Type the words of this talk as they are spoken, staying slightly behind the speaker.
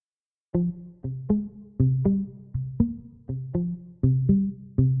Hey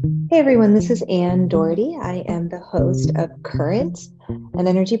everyone, this is Anne Doherty. I am the host of Current, an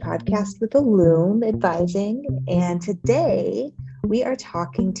energy podcast with Loom Advising. And today we are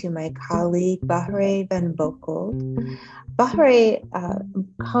talking to my colleague Bahre Van Boekel. Bahre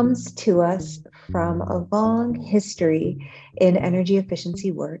comes to us from a long history in energy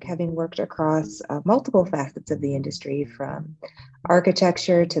efficiency work, having worked across multiple facets of the industry, from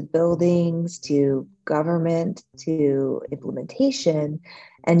architecture to buildings to government to implementation,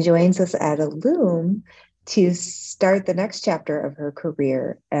 and joins us at Loom to start the next chapter of her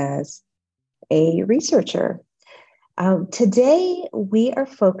career as a researcher. Today, we are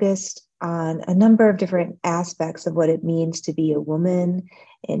focused on a number of different aspects of what it means to be a woman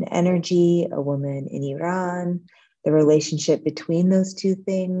in energy, a woman in Iran, the relationship between those two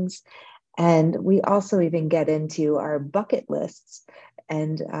things. And we also even get into our bucket lists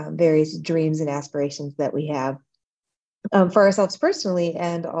and various dreams and aspirations that we have for ourselves personally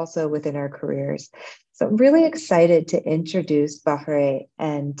and also within our careers. So I'm really excited to introduce Bahre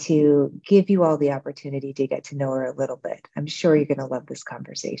and to give you all the opportunity to get to know her a little bit. I'm sure you're going to love this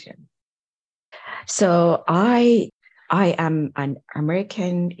conversation. So I am an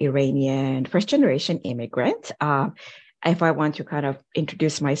American Iranian first generation immigrant. If I want to kind of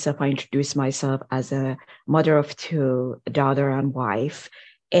introduce myself, I introduce myself as a mother of two, a daughter and wife.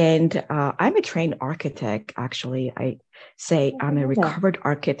 And I'm a trained architect, actually. I say I'm a recovered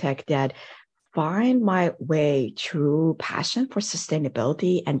architect that find my way through passion for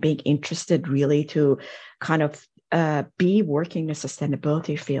sustainability and being interested really to kind of be working in the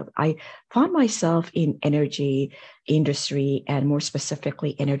sustainability field. I found myself in energy industry and more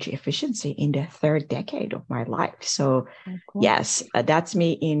specifically energy efficiency in the third decade of my life. So yes, that's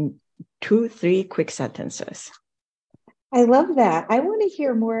me in 2, 3 quick sentences. I love that. I want to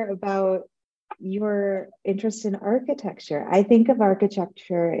hear more about your interest in architecture. I think of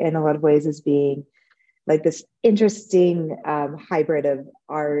architecture in a lot of ways as being like this interesting hybrid of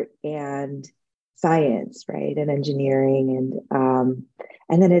art and science, right, and engineering,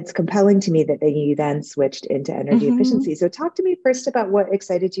 and then it's compelling to me that you then switched into energy efficiency. So talk to me first about what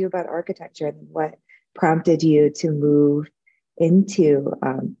excited you about architecture and what prompted you to move into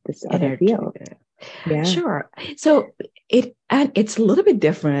this other field. Yeah. Sure. So it's a little bit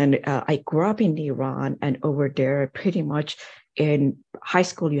different. I grew up in Iran, and over there, pretty much in high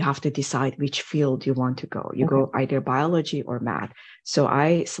school, you have to decide which field you want to go. You go either biology or math. So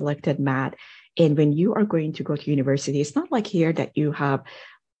I selected math. And when you are going to go to university, it's not like here that you have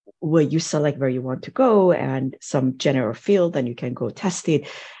where you select where you want to go and some general field, and you can go test it.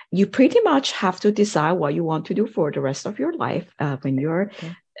 You pretty much have to decide what you want to do for the rest of your life. When you're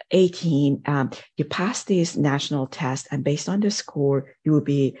 18, you pass this national test, and based on the score, you will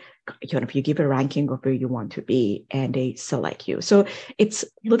be, you give a ranking of where you want to be, and they select you. So it's a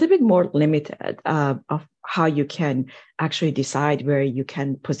little bit more limited of how you can actually decide where you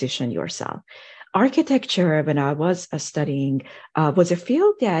can position yourself. Architecture, when I was studying, was a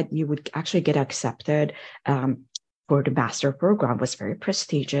field that you would actually get accepted for the master program. Was very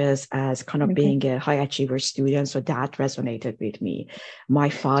prestigious as kind of being a high achiever student. So that resonated with me. My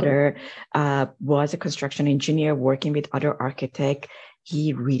father was a construction engineer working with other architects.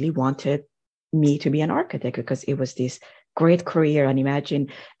 He really wanted me to be an architect because it was this great career. And imagine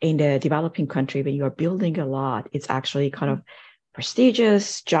in the developing country, when you're building a lot, it's actually kind of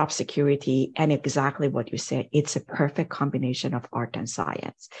prestigious, job security, and exactly what you said. It's a perfect combination of art and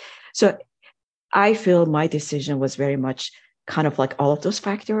science. So I feel my decision was very much kind of like all of those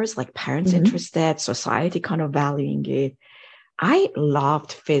factors, like parents interested, society kind of valuing it. I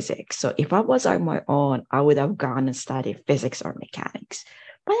loved physics. So if I was on my own, I would have gone and studied physics or mechanics.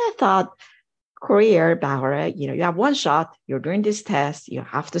 But I thought, career, Bahre, you have one shot, you're doing this test, you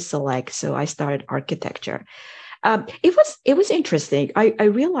have to select. So I started architecture. It was interesting. I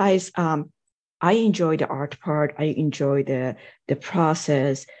realized I enjoy the art part. I enjoy the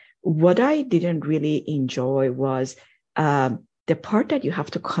process. What I didn't really enjoy was the part that you have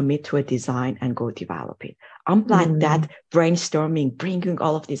to commit to a design and go develop it. I'm like that brainstorming, bringing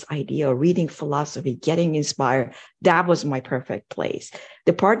all of this idea, reading philosophy, getting inspired. That was my perfect place.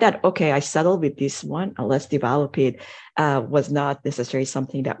 The part that, okay, I settled with this one and let's develop it was not necessarily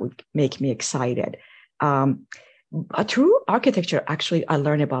something that would make me excited. Through architecture, actually, I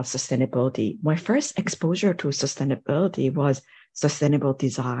learned about sustainability. My first exposure to sustainability was sustainable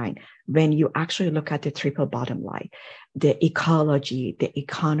design. When you actually look at the triple bottom line, the ecology, the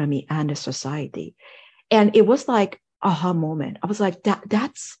economy, and the society. And it was like aha moment. I was like,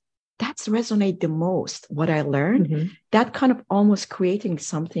 that's that's resonate the most. What I learned, that kind of almost creating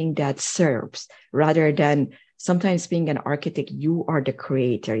something that serves rather than sometimes being an architect, you are the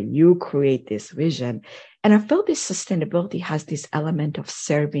creator, you create this vision. And I felt this sustainability has this element of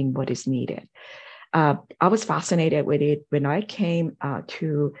serving what is needed. I was fascinated with it. When I came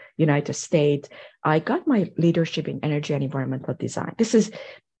to United States, I got my leadership in energy and environmental design. This is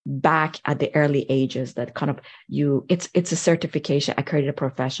back at the early ages that kind of it's a certification, accredited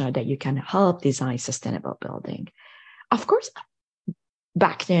professional that you can help design sustainable building. Of course,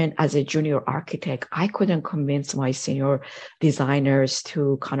 back then as a junior architect, I couldn't convince my senior designers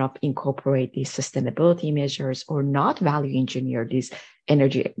to kind of incorporate these sustainability measures or not value engineer these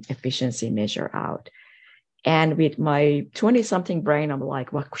energy efficiency measure out. And with my 20-something brain, I'm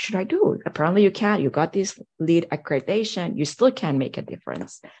like, what should I do? Apparently you can't. You got this LEED accreditation. You still can't make a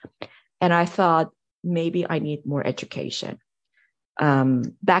difference. And I thought maybe I need more education.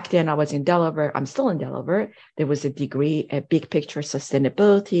 Back then I was in Delaware. I'm still in Delaware. There was a degree, a big picture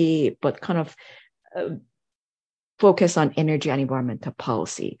sustainability, but kind of focus on energy and environmental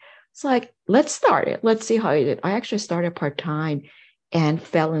policy. It's like, let's start it. Let's see how it is. I actually started part-time and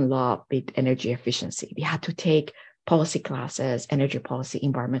fell in love with energy efficiency. We had to take policy classes, energy policy,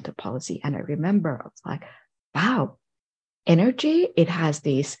 environmental policy. And I remember I was like, wow, energy, it has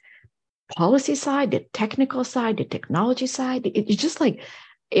this policy side, the technical side, the technology side. It's just like,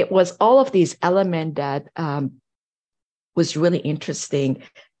 it was all of these elements that was really interesting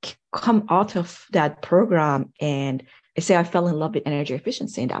come out of that program. And I say I fell in love with energy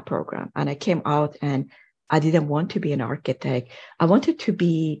efficiency in that program. And I came out and I didn't want to be an architect. I wanted to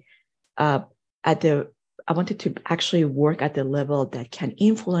be I wanted to actually work at the level that can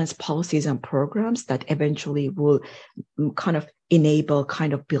influence policies and programs that eventually will kind of enable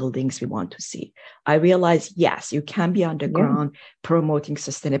kind of buildings we want to see. I realized, yes, you can be underground promoting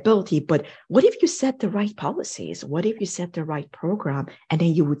sustainability, but what if you set the right policies? What if you set the right program? And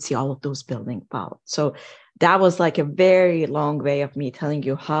then you would see all of those buildings fall. So that was like a very long way of me telling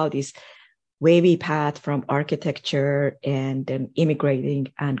you how this wavy path from architecture and then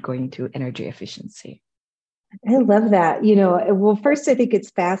immigrating and going to energy efficiency. I love that. Well, first, I think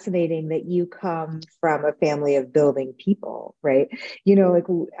it's fascinating that you come from a family of building people, right?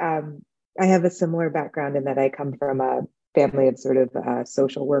 I have a similar background in that I come from a family of sort of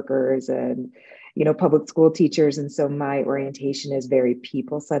social workers and, public school teachers. And so my orientation is very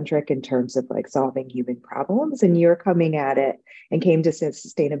people-centric in terms of like solving human problems. And you're coming at it and came to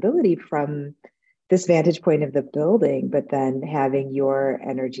sustainability from this vantage point of the building, but then having your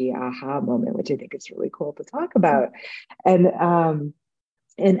energy aha moment, which I think is really cool to talk about. And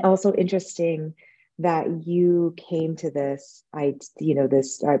also interesting that you came to this,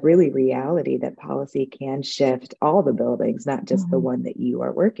 this really reality that policy can shift all the buildings, not just the one that you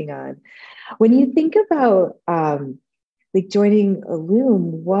are working on. When you think about like joining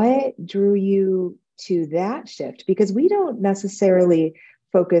Illume, what drew you to that shift? Because we don't necessarily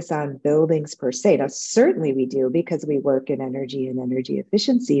focus on buildings per se. Now, certainly we do because we work in energy and energy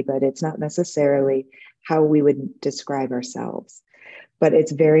efficiency, but it's not necessarily how we would describe ourselves. But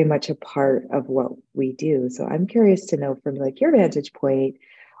it's very much a part of what we do. So I'm curious to know from like your vantage point,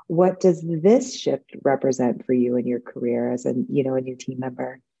 what does this shift represent for you in your career as a new team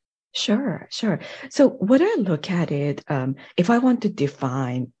member? Sure. So what I look at it, if I want to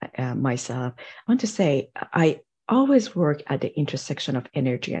define myself, I want to say I always work at the intersection of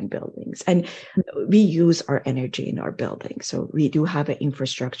energy and buildings. And we use our energy in our buildings. So we do have an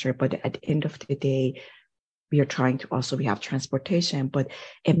infrastructure, but at the end of the day, we have transportation, but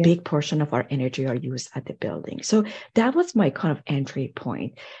a big portion of our energy are used at the building. So that was my kind of entry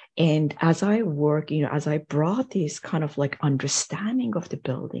point. And as I work, as I brought this kind of like understanding of the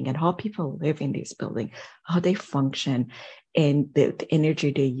building and how people live in this building, how they function and the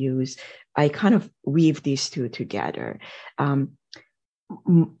energy they use, I kind of weave these two together.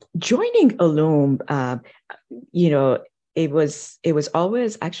 Joining Illume, it was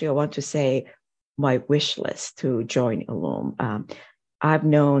always actually, I want to say, my wish list to join Illume. I've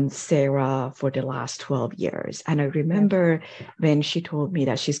known Sarah for the last 12 years. And I remember when she told me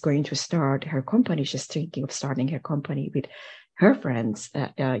that she's going to start her company, she's thinking of starting her company with her friends,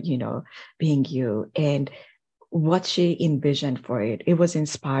 being you. And what she envisioned for it, it was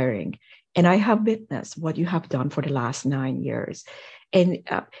inspiring. And I have witnessed what you have done for the last 9 years. And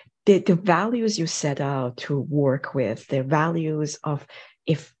the values you set out to work with, the values of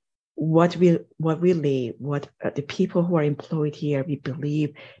what we live, what the people who are employed here, we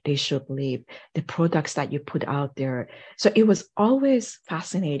believe they should live, the products that you put out there. So it was always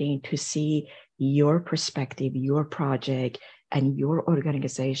fascinating to see your perspective, your project, and your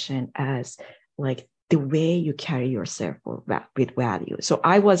organization as like the way you carry yourself with value. So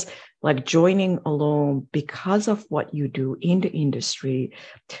I was like joining Allume because of what you do in the industry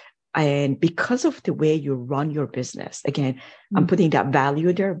and because of the way you run your business. Again, I'm putting that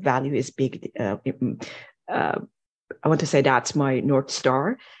value there. Value is big. I want to say that's my North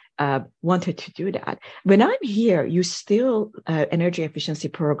Star. Wanted to do that. When I'm here, you still energy efficiency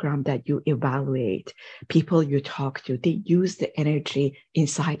program that you evaluate people you talk to, they use the energy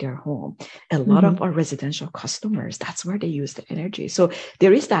inside their home. A lot of our residential customers, that's where they use the energy. So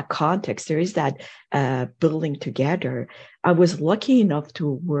there is that context, there is that building together. I was lucky enough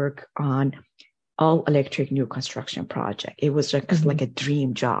to work on all electric new construction project. It was just like a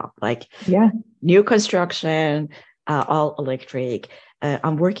dream job, like new construction, all electric.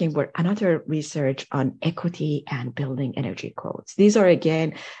 I'm working with another research on equity and building energy codes. These are,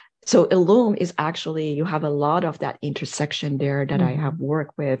 again, so Allume is actually, you have a lot of that intersection there that I have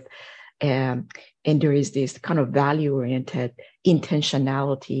worked with. And there is this kind of value-oriented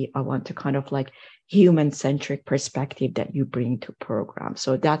intentionality. I want to kind of like human-centric perspective that you bring to programs.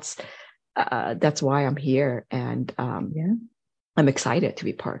 So that's why I'm here. And I'm excited to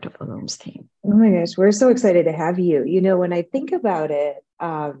be part of Allume's team. Oh my gosh, we're so excited to have you. You know, when I think about it,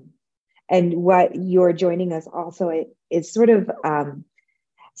 and what you're joining us also, it sort of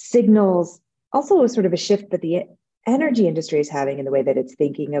signals also a sort of a shift that the energy industry is having in the way that it's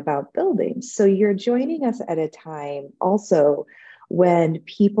thinking about buildings. So you're joining us at a time also when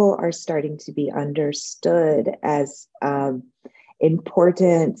people are starting to be understood as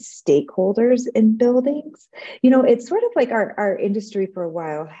important stakeholders in buildings. You know, it's sort of like our industry for a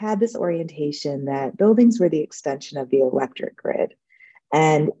while had this orientation that buildings were the extension of the electric grid.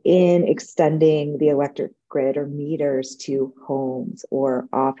 And in extending the electric grid or meters to homes or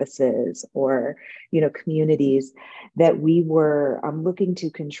offices or, you know, communities, that we were looking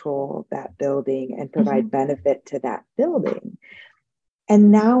to control that building and provide benefit to that building.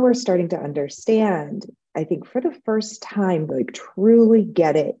 And now we're starting to understand, I think for the first time, like truly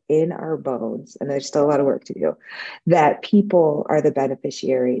get it in our bones, and there's still a lot of work to do, that people are the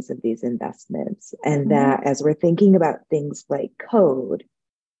beneficiaries of these investments. And that as we're thinking about things like code,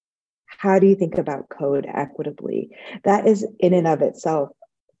 how do you think about code equitably? That is in and of itself,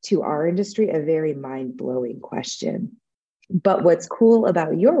 to our industry, a very mind-blowing question. But what's cool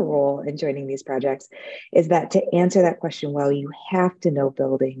about your role in joining these projects is that to answer that question well, you have to know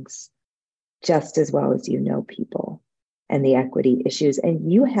buildings just as well as you know people and the equity issues.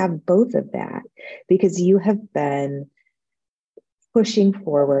 And you have both of that because you have been pushing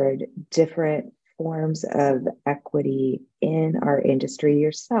forward different forms of equity in our industry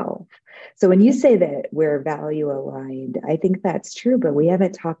yourself. So when you say that we're value aligned, I think that's true, but we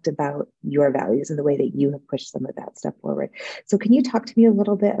haven't talked about your values and the way that you have pushed some of that stuff forward. So can you talk to me a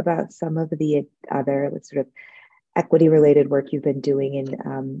little bit about some of the other sort of equity related work you've been doing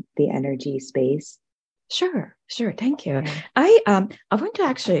in the energy space? Sure. Thank you. I want to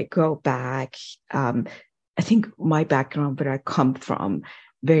actually go back. I think my background, where I come from,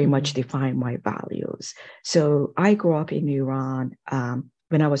 very much define my values. So I grew up in Iran.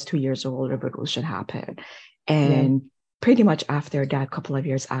 When I was 2 years old, a revolution happened. And pretty much after that, a couple of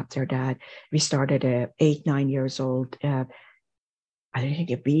years after that, we started 8-9 years old. I don't think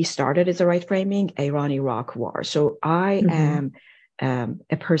if we started is the right framing, Iran-Iraq war. So I am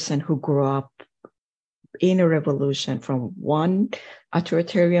a person who grew up in a revolution from one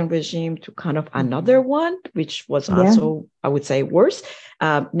authoritarian regime to kind of another one, which was also, I would say, worse.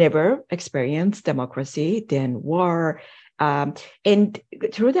 Never experienced democracy, then war. And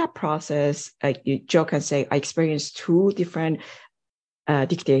through that process, you joke and say, I experienced 2 different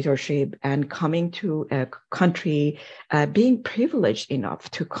dictatorship, and coming to a country, being privileged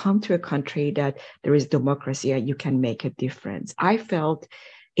enough to come to a country that there is democracy and you can make a difference. I felt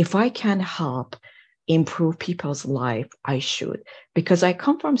if I can help improve people's life, I should, because I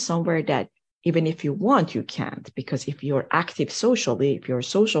come from somewhere that even if you want, you can't, because if you're active socially, if you're a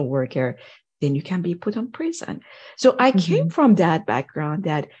social worker, then you can be put in prison. So I came from that background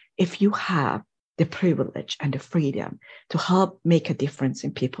that if you have the privilege and the freedom to help make a difference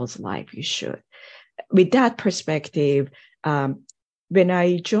in people's life, you should. With that perspective, when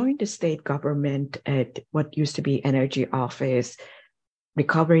I joined the state government at what used to be energy office,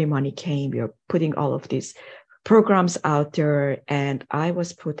 recovery money came, we were putting all of these programs out there, and I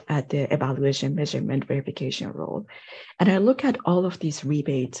was put at the evaluation, measurement, verification role. And I look at all of these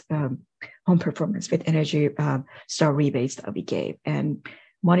rebates, home performance with energy star rebates that we gave, and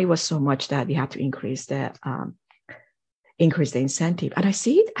money was so much that we had to increase the incentive. And I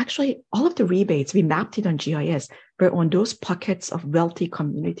see it actually, all of the rebates, we mapped it on GIS, but on those pockets of wealthy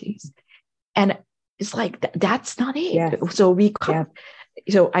communities. And it's like, that's not it. Yes. So we kind of,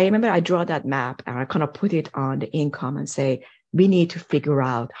 so I remember I draw that map and I kind of put it on the income and say, we need to figure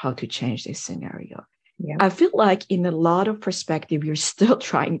out how to change this scenario. Yeah. I feel like in a lot of perspective, you're still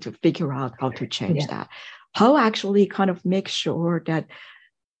trying to figure out how to change that. How actually kind of make sure that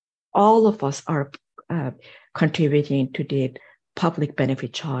all of us are contributing to the public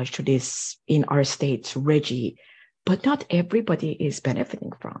benefit charge to this in our state's RGGI, but not everybody is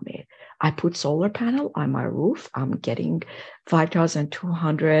benefiting from it. I put solar panel on my roof. I'm getting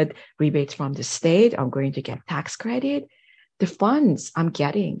 5,200 rebates from the state. I'm going to get tax credit. The funds I'm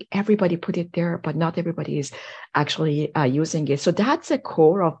getting, everybody put it there, but not everybody is actually using it. So that's a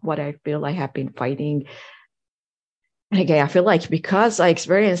core of what I feel I have been fighting. And again, I feel like because I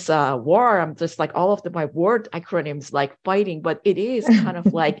experienced war, I'm just like all of my word acronyms like fighting, but it is kind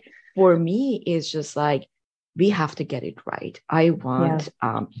of like, for me, it's just like, we have to get it right. I want,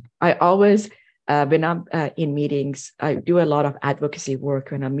 I always, when I'm in meetings, I do a lot of advocacy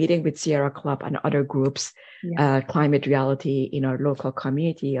work. When I'm meeting with Sierra Club and other groups, Climate Reality in our local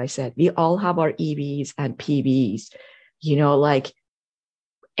community, I said, we all have our EVs and PVs, like,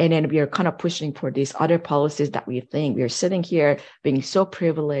 and then we are kind of pushing for these other policies that we think we're sitting here being so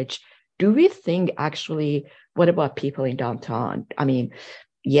privileged. Do we think actually, what about people in downtown? I mean,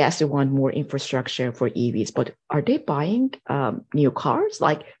 yes, they want more infrastructure for EVs, but are they buying new cars?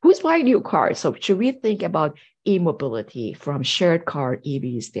 Like, who's buying new cars? So should we think about e-mobility from shared car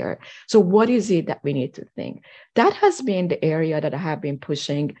EVs there? So what is it that we need to think? That has been the area that I have been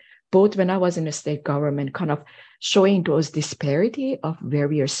pushing, both when I was in the state government, kind of showing those disparity of where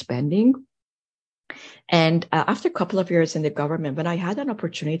we are spending. And after a couple of years in the government, when I had an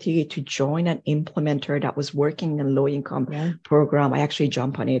opportunity to join an implementer that was working in a low-income program, I actually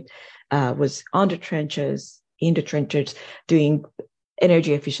jumped on it, was in the trenches, doing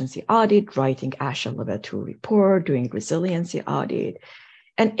energy efficiency audit, writing ASHA Level 2 report, doing resiliency audit.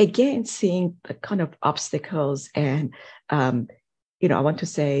 And again, seeing the kind of obstacles and, I want to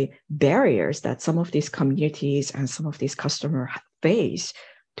say barriers that some of these communities and some of these customers face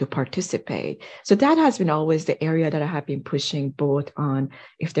to participate. So that has been always the area that I have been pushing, both on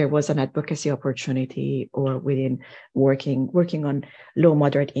if there was an advocacy opportunity or within working on low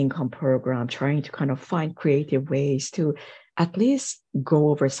moderate income program, trying to kind of find creative ways to at least go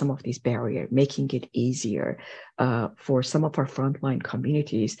over some of these barriers, making it easier for some of our frontline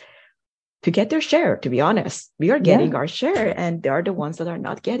communities to get their share. To be honest, we are getting our share and they are the ones that are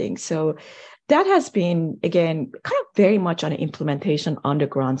not getting. So that has been, again, kind of very much on an implementation on the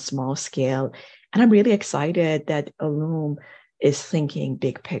ground, small scale. And I'm really excited that Ellume is thinking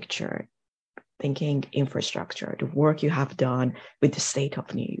big picture, thinking infrastructure, the work you have done with the state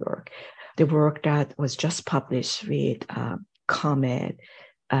of New York, the work that was just published with ComEd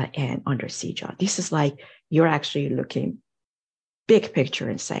and under CJA. This is like, you're actually looking big picture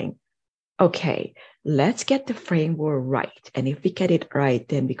and saying, okay, let's get the framework right. And if we get it right,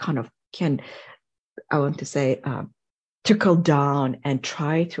 then we kind of can, I want to say, trickle down and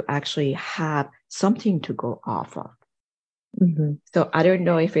try to actually have something to go off of. Mm-hmm. So I don't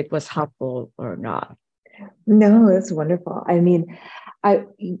know if it was helpful or not. No, that's wonderful. I mean,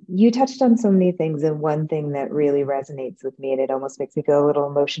 you touched on so many things, and one thing that really resonates with me, and it almost makes me feel a little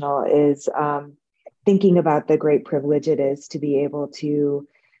emotional, is thinking about the great privilege it is to be able to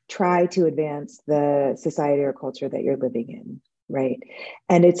try to advance the society or culture that you're living in, right?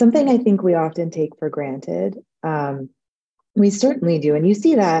 And it's something I think we often take for granted. We certainly do. And you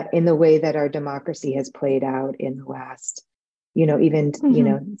see that in the way that our democracy has played out in the last, even,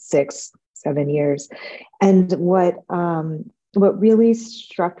 6-7 years. And what really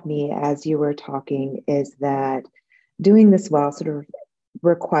struck me as you were talking is that doing this well sort of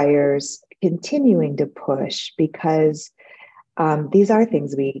requires continuing to push, because these are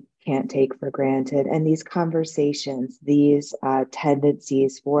things we can't take for granted. And these conversations, these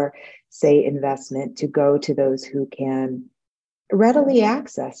tendencies for, say, investment to go to those who can readily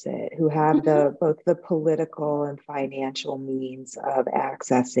access it, who have both the political and financial means of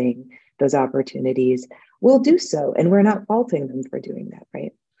accessing those opportunities, will do so. And we're not faulting them for doing that,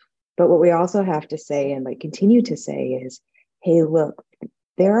 right? But what we also have to say, and continue to say, is, hey, look,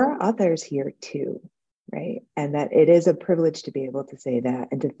 there are others here too. Right. And that it is a privilege to be able to say that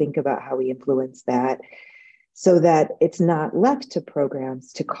and to think about how we influence that, so that it's not left to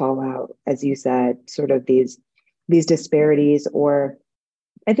programs to call out, as you said, sort of these disparities, or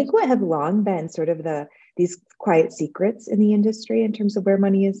I think what have long been sort of these quiet secrets in the industry in terms of where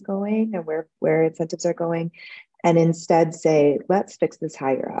money is going and where incentives are going, and instead say, let's fix this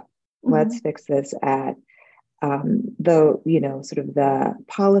higher up. Mm-hmm. Let's fix this at sort of the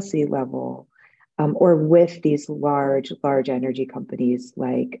policy level, or with these large energy companies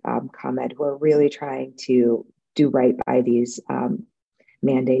like ComEd, who are really trying to do right by these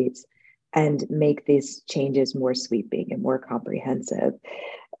mandates and make these changes more sweeping and more comprehensive.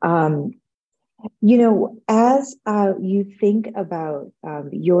 As you think about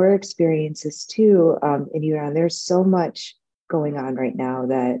your experiences too in Iran, there's so much going on right now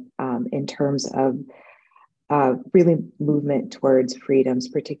that in terms of really movement towards freedoms,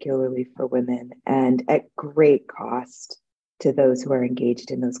 particularly for women, and at great cost to those who are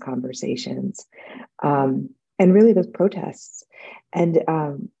engaged in those conversations, and really those protests. And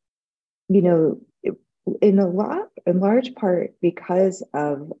in large part because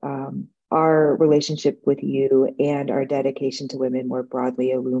of our relationship with you and our dedication to women more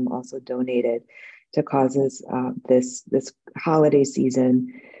broadly, Illum also donated to causes this holiday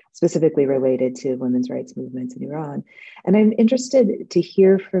season, specifically related to women's rights movements in Iran. And I'm interested to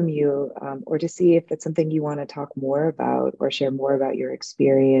hear from you, or to see if it's something you want to talk more about or share more about your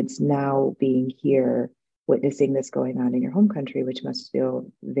experience now being here, witnessing this going on in your home country, which must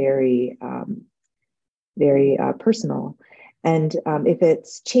feel very, very personal. And if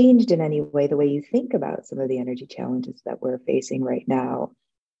it's changed in any way, the way you think about some of the energy challenges that we're facing right now,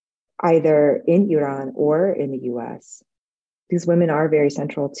 either in Iran or in the US, because women are very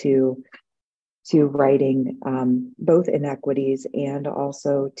central to righting both inequities and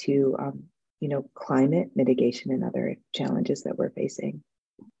also to climate mitigation and other challenges that we're facing.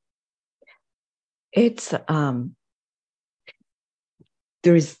 It's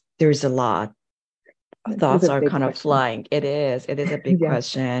there's a lot. Thoughts are kind of flying. It is a big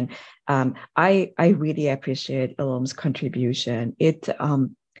question. I really appreciate Illum's contribution.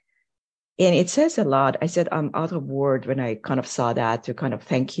 And it says a lot. I said I'm out of word when I kind of saw that, to kind of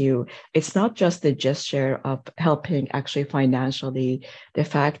thank you. It's not just the gesture of helping actually financially, the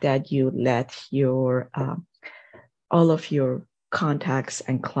fact that you let your all of your contacts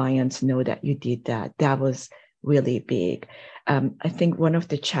and clients know that you did that. That was really big. I think one of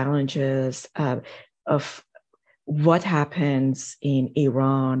the challenges of what happens in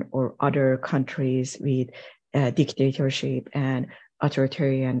Iran or other countries with dictatorship and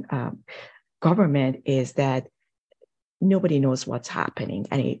authoritarian government is that nobody knows what's happening,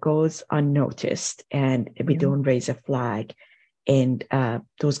 and it goes unnoticed, and we don't raise a flag, and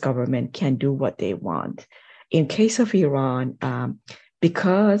those government can do what they want. In case of Iran,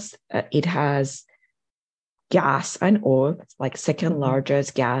 because it has gas and oil, like second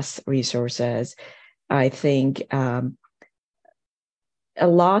largest gas resources, I think a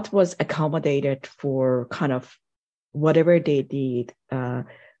lot was accommodated for kind of whatever they did,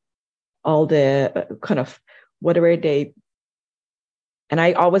 all the kind of whatever they, and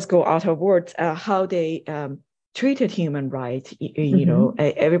I always go out of words, how they treated human rights.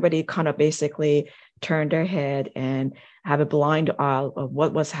 Everybody kind of basically turned their head and have a blind eye of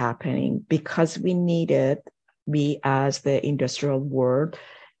what was happening, because we as the industrial world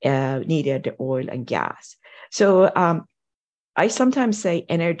needed the oil and gas. So I sometimes say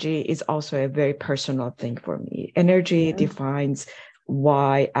energy is also a very personal thing for me. Energy defines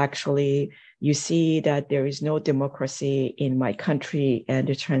why actually you see that there is no democracy in my country, and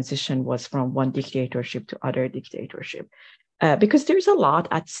the transition was from one dictatorship to other dictatorship, because there's a lot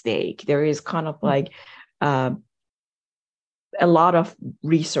at stake. There is kind of like a lot of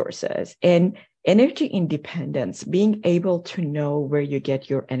resources, and energy independence, being able to know where you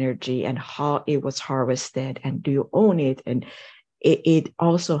get your energy and how it was harvested, and do you own it, and it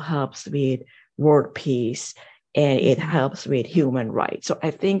also helps with world peace, and it helps with human rights. So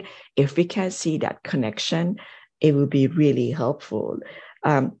I think if we can see that connection, it will be really helpful.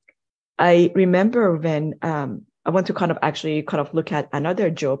 I remember when I want to kind of look at another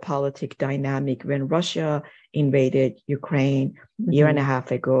geopolitical dynamic. When Russia invaded Ukraine a year and a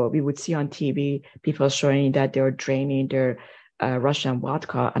half ago, we would see on TV people showing that they were draining their Russian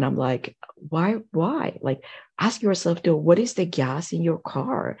vodka. And I'm like, why? Like, ask yourself, though, what is the gas in your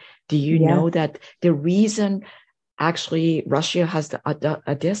car? Do you know that the reason actually Russia has the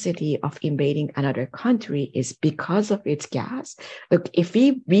audacity of invading another country is because of its gas? Look, if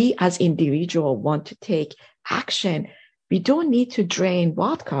we as individuals want to take action, we don't need to drain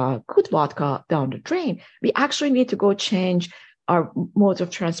good vodka down the drain. We actually need to go change our modes of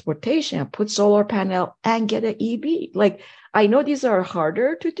transportation, put solar panel, and get an EV. Like, I know these are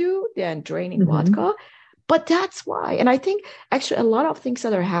harder to do than draining vodka, but that's why. And I think actually a lot of things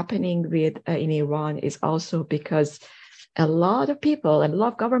that are happening in Iran is also because a lot of people and a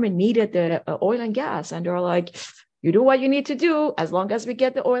lot of government needed the oil and gas. And they're like, you do what you need to do as long as we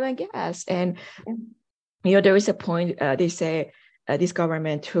get the oil and gas. And there is a point, they say this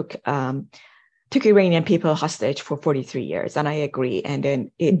government took Iranian people hostage for 43 years. And I agree. And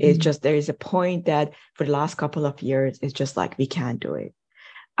then it's just, there is a point that for the last couple of years, it's just like, we can't do it.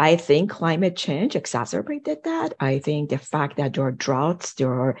 I think climate change exacerbated that. I think the fact that there are droughts,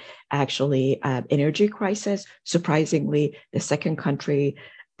 there are actually energy crises. Surprisingly, the second country,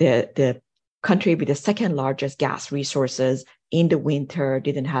 the country with the second largest gas resources in the winter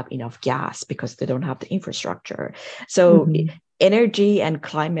didn't have enough gas because they don't have the infrastructure. So energy and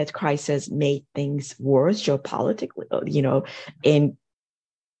climate crisis made things worse geopolitically, and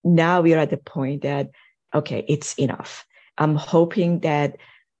now we are at the point that, okay, it's enough. I'm hoping that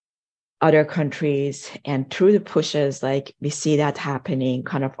other countries, and through the pushes, like we see that happening,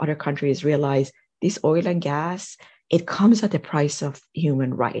 kind of other countries realize this oil and gas, it comes at the price of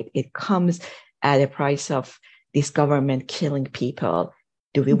human right. It comes at the price of this government killing people.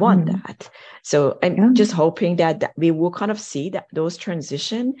 Do we want that? So I'm just hoping that we will kind of see that those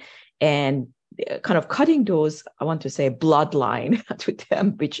transition and kind of cutting those, I want to say, bloodline to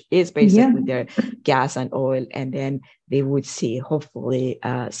them, which is basically their gas and oil. And then they would see, hopefully,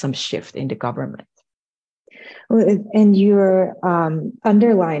 some shift in the government. Well, and your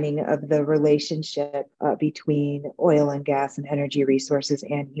underlining of the relationship between oil and gas and energy resources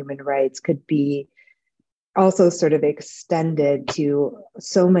and human rights could be also sort of extended to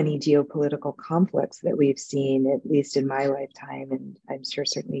so many geopolitical conflicts that we've seen, at least in my lifetime, and I'm sure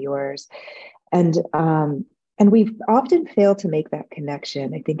certainly yours. And we've often failed to make that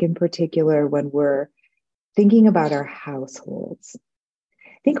connection. I think in particular when we're thinking about our households.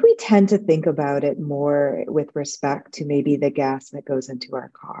 I think we tend to think about it more with respect to maybe the gas that goes into our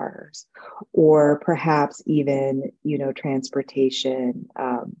cars, or perhaps even, transportation,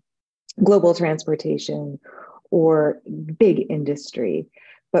 global transportation, or big industry,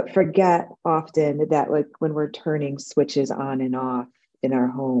 but forget often that, like, when we're turning switches on and off in our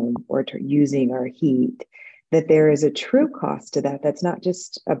home or using our heat, that there is a true cost to that. That's not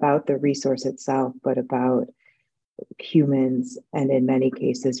just about the resource itself, but about humans and, in many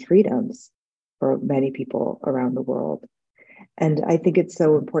cases, freedoms for many people around the world. And I think it's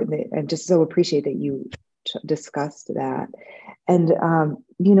so important and just so appreciate that you discussed that. And,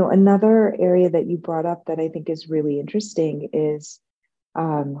 another area that you brought up that I think is really interesting is,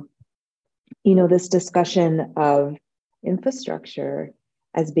 this discussion of infrastructure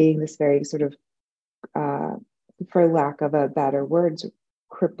as being this very sort of, for lack of a better words,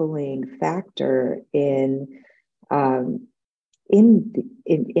 crippling factor in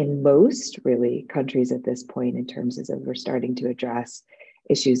most really countries at this point, in terms of we're starting to address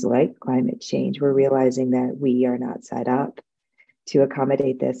issues like climate change. We're realizing that we are not set up to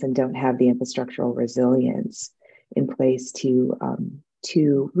accommodate this and don't have the infrastructural resilience in place to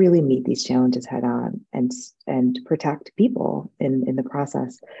really meet these challenges head on and protect people in the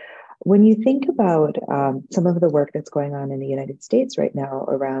process. When you think about some of the work that's going on in the United States right now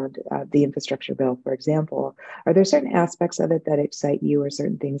around the infrastructure bill, for example, are there certain aspects of it that excite you, or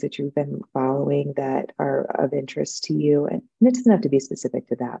certain things that you've been following that are of interest to you? And it doesn't have to be specific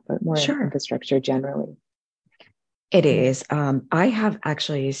to that, but more infrastructure generally. It is. I have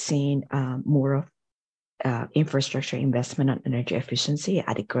actually seen more of infrastructure investment on energy efficiency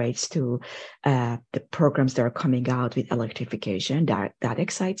as it relates to the programs that are coming out with electrification. That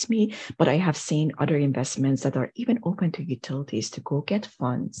excites me. But I have seen other investments that are even open to utilities to go get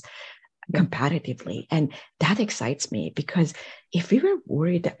funds competitively. And that excites me, because if we were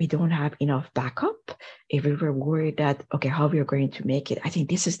worried that we don't have enough backup, if we were worried that, okay, how we are going to make it, I think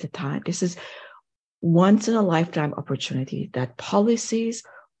this is the time. This is once in a lifetime opportunity that policies,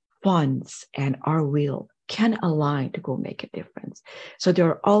 funds, and our will can align to go make a difference. So there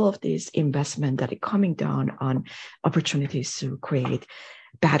are all of these investments that are coming down on opportunities to create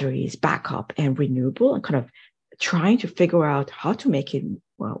batteries, backup, and renewable, and kind of trying to figure out how to make it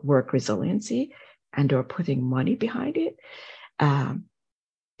work resiliency, and they're putting money behind it.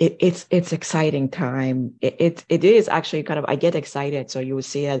 It's exciting time. It is actually kind of, I get excited. So you will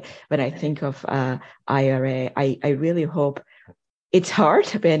see it when I think of IRA. I really hope. It's hard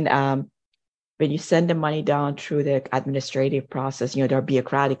when you send the money down through the administrative process. There are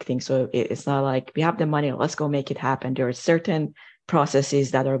bureaucratic things. So it's not like we have the money, let's go make it happen. There are certain processes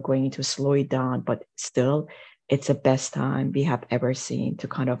that are going to slow it down, but still, it's the best time we have ever seen to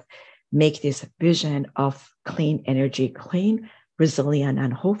kind of make this vision of clean energy, clean, resilient,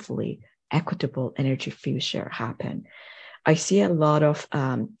 and hopefully equitable energy future happen. I see a lot of,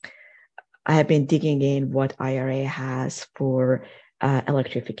 I have been digging in what IRA has for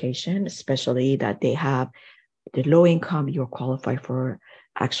electrification, especially that they have the low income, you're qualified for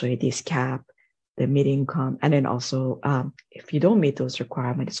actually this cap. the mid-income. And then also, if you don't meet those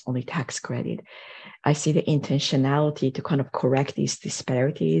requirements, it's only tax credit. I see the intentionality to kind of correct these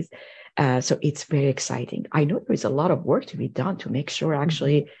disparities. So it's very exciting. I know there's a lot of work to be done to make sure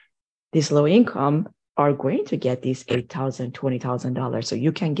actually these low income are going to get these $8,000, $20,000. So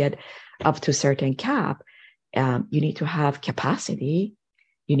you can get up to a certain cap. You need to have capacity.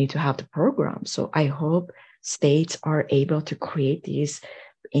 You need to have the program. So I hope states are able to create these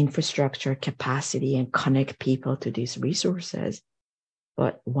infrastructure capacity and connect people to these resources,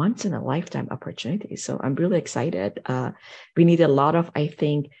 but once in a lifetime opportunity. So I'm really excited. We need a lot of, I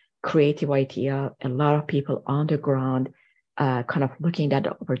think, creative idea, a lot of people on the ground kind of looking at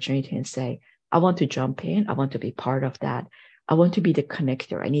the opportunity and say, I want to jump in. I want to be part of that. I want to be the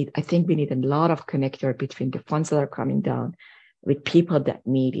connector. I think we need a lot of connector between the funds that are coming down with people that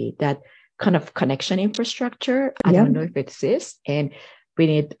need it, that kind of connection infrastructure. I don't know if it exists. And we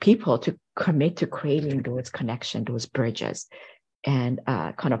need people to commit to creating those connections, those bridges, and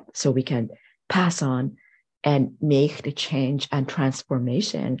kind of so we can pass on and make the change and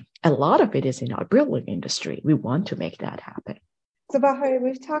transformation. A lot of it is in our building industry. We want to make that happen. So Bahar,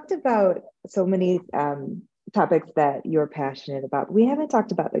 we've talked about so many topics that you're passionate about. We haven't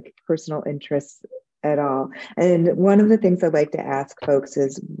talked about like personal interests at all. And one of the things I'd like to ask folks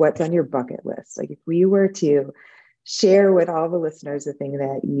is what's on your bucket list? Like if we were to share with all the listeners the thing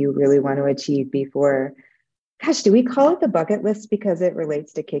that you really want to achieve before, gosh, do we call it the bucket list because it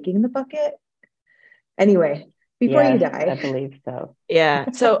relates to kicking the bucket? Anyway, before you die. I believe so.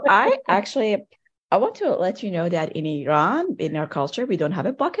 Yeah. So I want to let you know that in Iran, in our culture, we don't have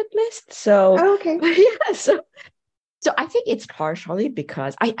a bucket list. So, okay. Yeah. So I think it's partially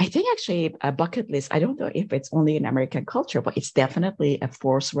because I think actually a bucket list, I don't know if it's only in American culture, but it's definitely a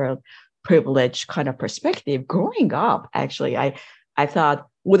first world privilege kind of perspective. Growing up, actually, I thought,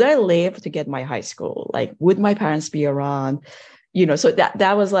 would I live to get my high school? Like, would my parents be around? So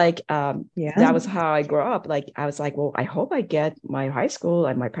that was like, that was how I grew up. Like, I was like, well, I hope I get my high school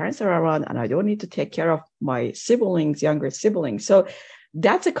and my parents are around and I don't need to take care of my siblings, younger siblings. So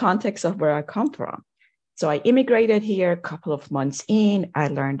that's a context of where I come from. So I immigrated here a couple of months in. I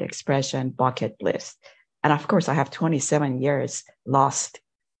learned the expression bucket list. And of course, I have 27 years lost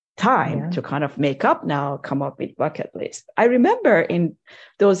time to kind of make up now, come up with bucket list. I remember in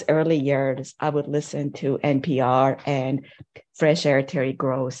those early years, I would listen to NPR and Fresh Air Terry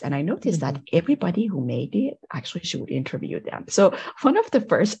Gross. And I noticed that everybody who made it actually should interview them. So one of the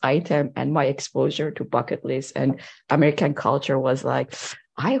first item and my exposure to bucket list and American culture was like,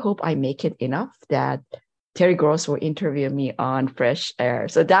 I hope I make it enough that Terry Gross will interview me on Fresh Air.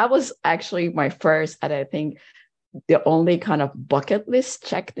 So that was actually my first, and I think the only kind of bucket list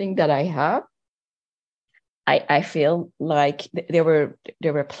check thing that I have. I feel like there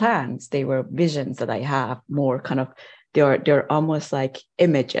were plans, they were visions that I have more kind of, they're almost like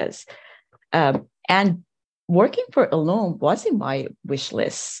images. And working for Ellume was in my wish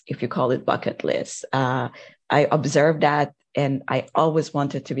list, if you call it bucket list. I observed that, and I always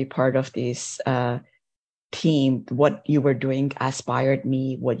wanted to be part of this team. What you were doing aspired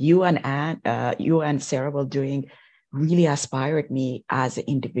me. What you and Sarah were doing really aspired me as an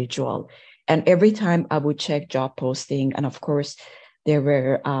individual. And every time I would check job posting, and of course, there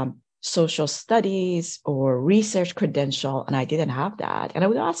were social studies or research credential, and I didn't have that. And I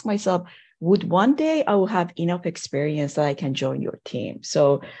would ask myself, would one day I will have enough experience that I can join your team?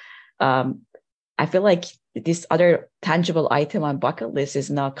 So I feel like this other tangible item on bucket list is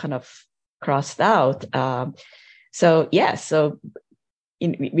now kind of crossed out. So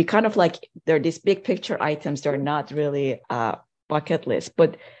we kind of like, they're these big picture items. They're not really bucket list.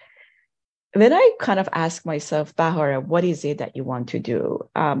 But when I kind of ask myself, Bahar, what is it that you want to do?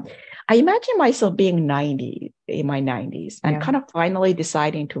 I imagine myself being in my 90s and kind of finally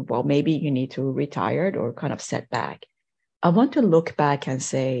deciding to, well, maybe you need to retire or kind of set back. I want to look back and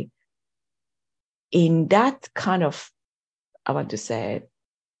say, in that kind of, I want to say,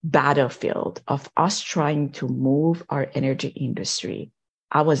 battlefield of us trying to move our energy industry,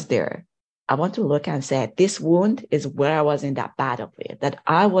 I was there. I want to look and say, this wound is where I was in that battlefield, that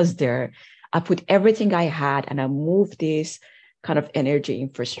I was there. I put everything I had and I moved this kind of energy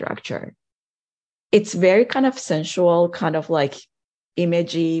infrastructure. It's very kind of sensual, kind of like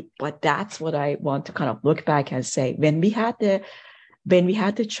imagey, but that's what I want to kind of look back and say, when we had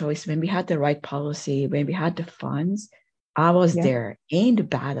the choice, when we had the right policy, when we had the funds, I was there in the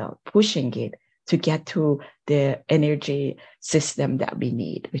battle, pushing it to get to the energy system that we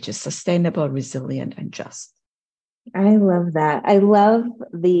need, which is sustainable, resilient, and just. I love that. I love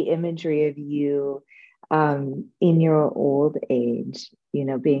the imagery of you in your old age,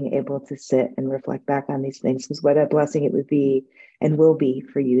 being able to sit and reflect back on these things, because what a blessing it would be and will be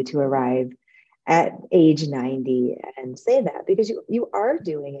for you to arrive at age 90 and say that, because you are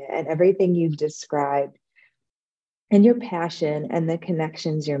doing it, and everything you've described and your passion and the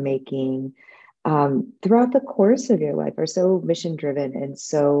connections you're making throughout the course of your life are so mission driven and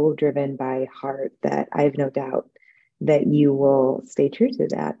so driven by heart that I have no doubt that you will stay true to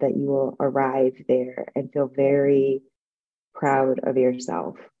that you will arrive there and feel very proud of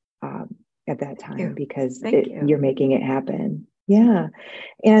yourself at that time, because you're making it happen. Yeah.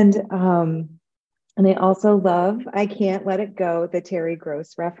 And I also love, I can't let it go, the Terry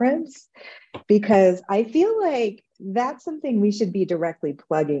Gross reference, because I feel like that's something we should be directly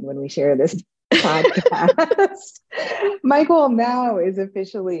plugging when we share this podcast. My goal now is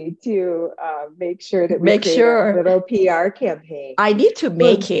officially to make sure that we create a little PR campaign. I need to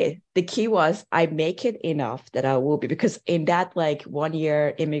make it. The key was I make it enough that I will be, because in that 1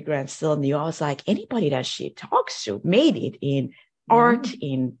 year immigrant still new, I was like, anybody that she talks to made it in art,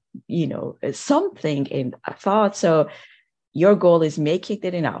 in something in a thought. So your goal is making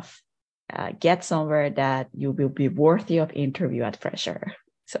it enough, get somewhere that you will be worthy of interview at Fresh Air.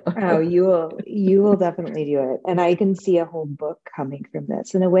 So you will definitely do it. And I can see a whole book coming from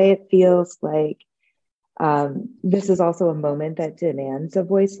this. In a way, it feels like this is also a moment that demands a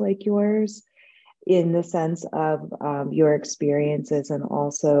voice like yours, in the sense of your experiences and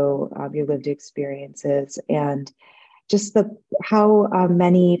also your lived experiences, and just how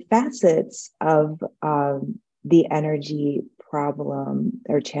many facets of the energy problem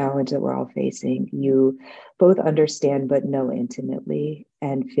or challenge that we're all facing you both understand but know intimately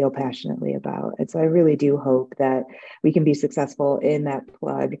and feel passionately about. And so I really do hope that we can be successful in that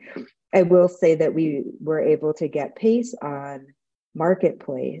plug. I will say that we were able to get Pace on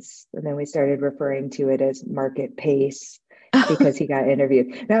Marketplace, and then we started referring to it as Market Pace because he got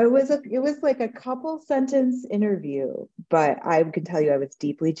interviewed. Now it was like a couple sentence interview, but I can tell you I was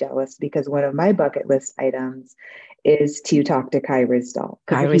deeply jealous, because one of my bucket list items is to talk to Kai Ryssdal.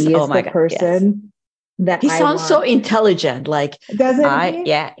 He is the person that he sounds so intelligent. Doesn't he?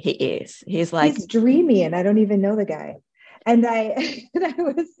 Yeah, he is. He's dreamy, and I don't even know the guy. And I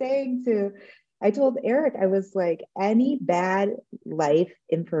was I told Eric, I was like, any bad life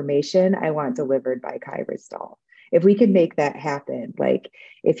information I want delivered by Kai Ryssdal. If we can make that happen,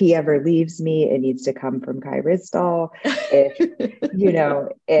 if he ever leaves me, it needs to come from Kai Ryssdal.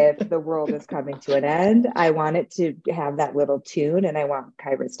 If the world is coming to an end, I want it to have that little tune, and I want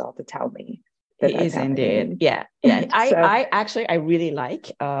Kai Ryssdal to tell me that that's happening. Indeed. Yeah. I really like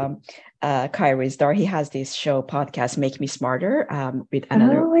Kai Ryssdal. He has this podcast, Make Me Smarter, with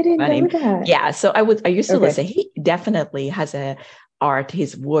another. Oh, I didn't know that. Yeah. So I used to listen. He definitely has a art,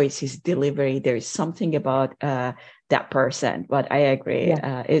 his voice, his delivery. There is something about that person. But I agree.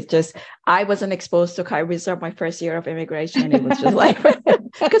 Yeah. It's just, I wasn't exposed to Kai Ryssdal my first year of immigration. It was just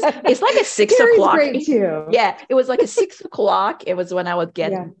because it's like a 6 o'clock. Great too. Yeah. It was like a 6 o'clock. It was when I would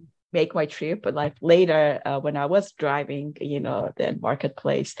make my trip, but later when I was driving, the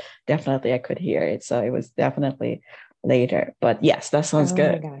Marketplace, definitely I could hear it. So it was definitely later. But yes, that sounds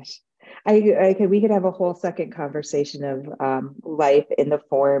good. Oh my gosh. We could have a whole second conversation of life in the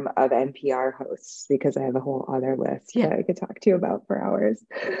form of NPR hosts, because I have a whole other list that I could talk to you about for hours.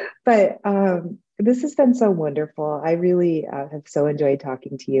 But this has been so wonderful. I really have so enjoyed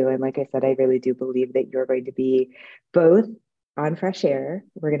talking to you. And like I said, I really do believe that you're going to be both on Fresh Air.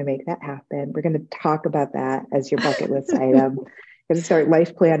 We're going to make that happen. We're going to talk about that as your bucket list item. Going to start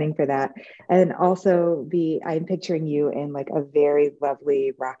life planning for that. And also I'm picturing you in a very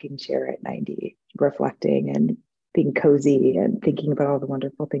lovely rocking chair at 90, reflecting and being cozy and thinking about all the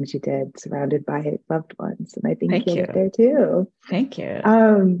wonderful things you did, surrounded by loved ones. And I think you'll get there too. Thank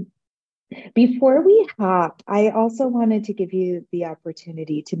you. Before we hop, I also wanted to give you the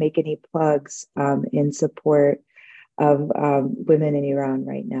opportunity to make any plugs in support of women in Iran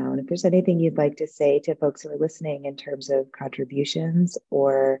right now. And if there's anything you'd like to say to folks who are listening in terms of contributions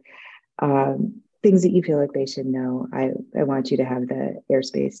or things that you feel like they should know, I want you to have the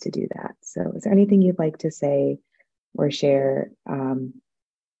airspace to do that. So is there anything you'd like to say or share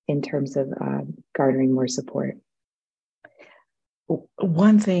in terms of garnering more support?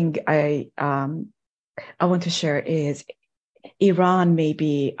 One thing I want to share is Iran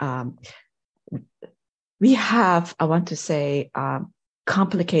maybe we have, I want to say,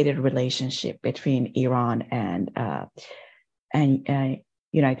 complicated relationship between Iran and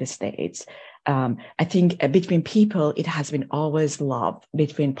United States. I think between people, it has been always love.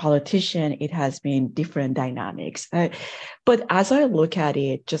 Between politicians, it has been different dynamics. But as I look at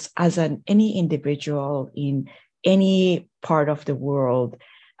it, just as any individual in any part of the world.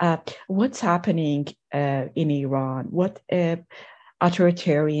 What's happening in Iran? What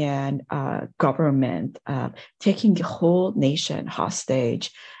authoritarian government taking the whole nation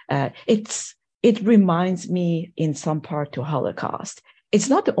hostage? It reminds me in some part to Holocaust. It's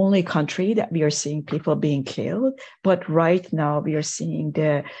not the only country that we are seeing people being killed, but right now we are seeing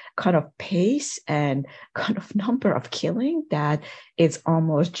the kind of pace and kind of number of killing that is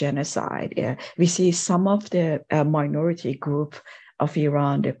almost genocide. We see some of the minority group of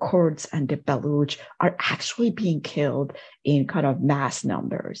Iran, the Kurds and the Baluch, are actually being killed in kind of mass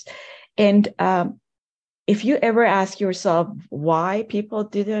numbers. And if you ever ask yourself why people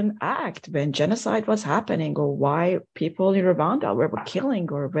didn't act when genocide was happening, or why people in Rwanda were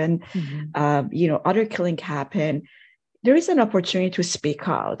killing, or when other killing happened, there is an opportunity to speak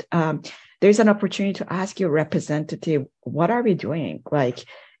out. There's an opportunity to ask your representative, what are we doing? Like,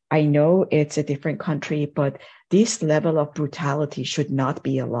 I know it's a different country, but this level of brutality should not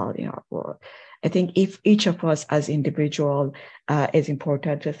be allowed in our world. I think if each of us as individual is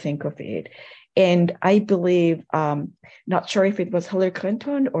important to think of it. And I believe, not sure if it was Hillary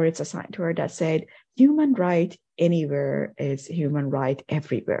Clinton or it's assigned to her, that said, human right anywhere is human right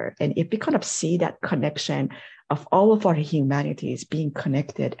everywhere. And if we kind of see that connection of all of our humanities being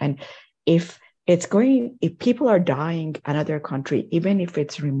connected, and if people are dying in another country, even if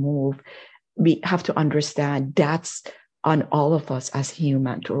it's removed, we have to understand that's on all of us as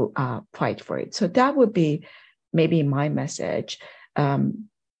human to fight for it. So that would be maybe my message.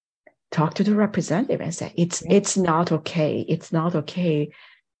 Talk to the representative and say, it's not okay. It's not okay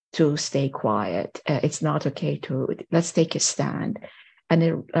to stay quiet. It's not okay let's take a stand.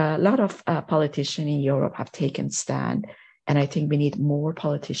 And a lot of politicians in Europe have taken stand. And I think we need more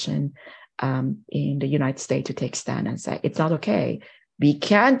politicians in the United States to take stand and say, it's not okay. We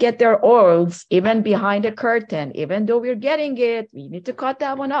can't get their oils even behind the curtain, even though we're getting it. We need to cut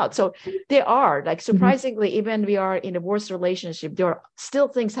that one out. So they are, like, surprisingly, even we are in a worse relationship, there are still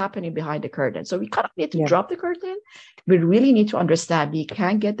things happening behind the curtain. So we kind of need to drop the curtain. We really need to understand we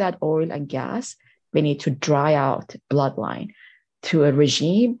can't get that oil and gas. We need to dry out bloodline to a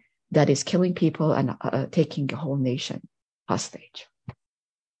regime that is killing people and taking a whole nation hostage.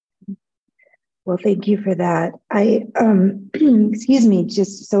 Well, thank you for that. I,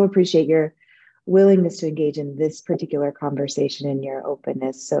 just so appreciate your willingness to engage in this particular conversation and your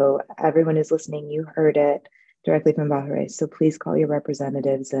openness. So everyone who's listening, you heard it directly from Bahare. So please call your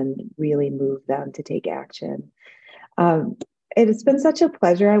representatives and really move them to take action. It's been such a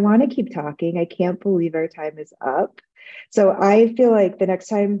pleasure. I want to keep talking. I can't believe our time is up. So I feel like the next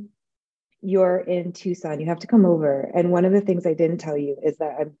time you're in Tucson, you have to come over. And one of the things I didn't tell you is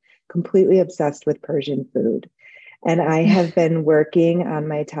that I'm completely obsessed with Persian food. And I have been working on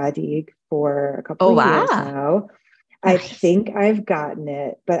my tahdig for a couple of years now. Nice. I think I've gotten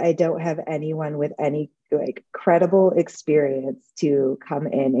it, but I don't have anyone with any credible experience to come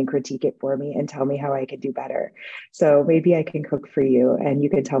in and critique it for me and tell me how I could do better. So maybe I can cook for you and you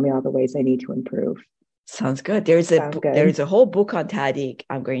can tell me all the ways I need to improve. Sounds good. There's a whole book on tahdig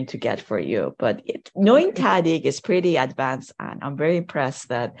I'm going to get for you. But knowing tahdig is pretty advanced, and I'm very impressed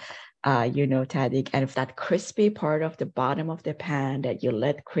that you know tahdig. And if that crispy part of the bottom of the pan that you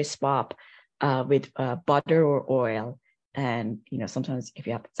let crisp up with butter or oil, and sometimes if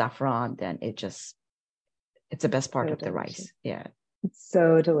you have saffron, then it's the best part of the rice. Yeah, it's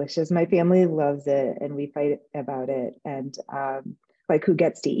so delicious. My family loves it, and we fight about it. And who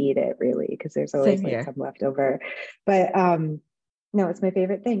gets to eat it, really, because there's always some left over. But no, it's my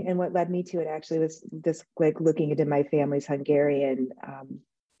favorite thing. And what led me to it actually was just looking into my family's Hungarian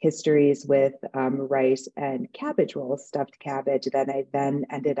histories with rice and cabbage rolls, stuffed cabbage. I then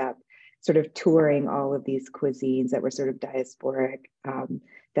ended up sort of touring all of these cuisines that were sort of diasporic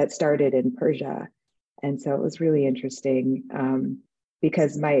that started in Persia. And so it was really interesting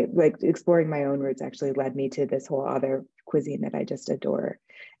because my exploring my own roots actually led me to this whole other cuisine that I just adore.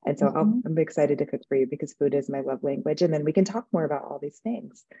 And so I'm excited to cook for you because food is my love language. And then we can talk more about all these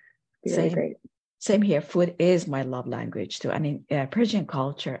things. It'd be really great. Same here. Food is my love language too. I mean, Persian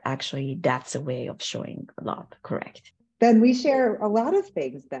culture, actually, that's a way of showing love. Correct. Then we share a lot of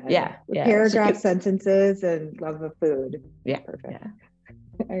things then. Yeah. Paragraph sentences and love of food. Yeah. Perfect. Yeah.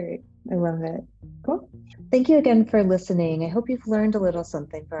 All right. I love it. Cool. Thank you again for listening. I hope you've learned a little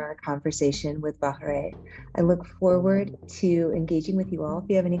something from our conversation with Bahare. I look forward to engaging with you all. If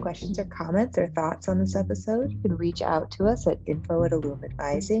you have any questions or comments or thoughts on this episode, you can reach out to us at info@Illum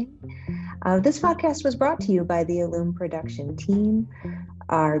Advising. This podcast was brought to you by the Illum production team.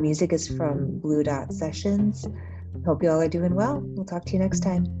 Our music is from Blue Dot Sessions. Hope you all are doing well. We'll talk to you next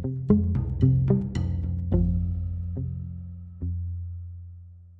time.